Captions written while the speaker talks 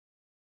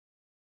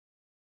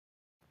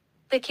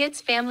The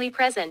kids family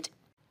present.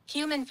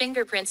 Human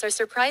fingerprints are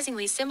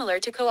surprisingly similar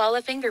to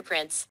koala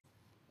fingerprints.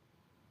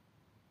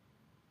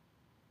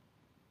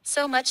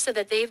 So much so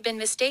that they've been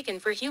mistaken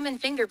for human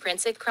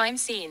fingerprints at crime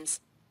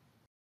scenes.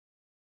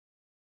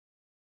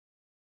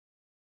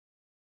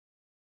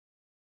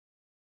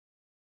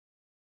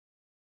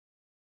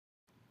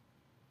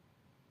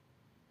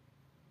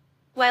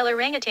 While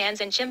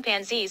orangutans and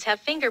chimpanzees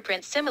have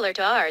fingerprints similar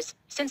to ours,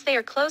 since they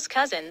are close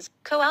cousins,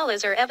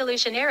 koalas are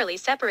evolutionarily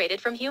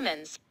separated from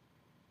humans.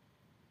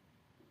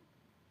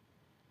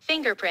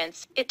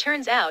 Fingerprints, it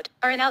turns out,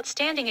 are an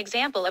outstanding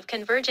example of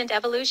convergent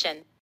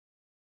evolution,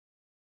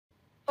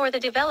 or the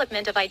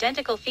development of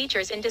identical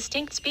features in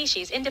distinct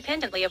species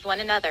independently of one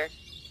another.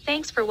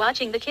 Thanks for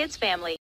watching The Kids Family.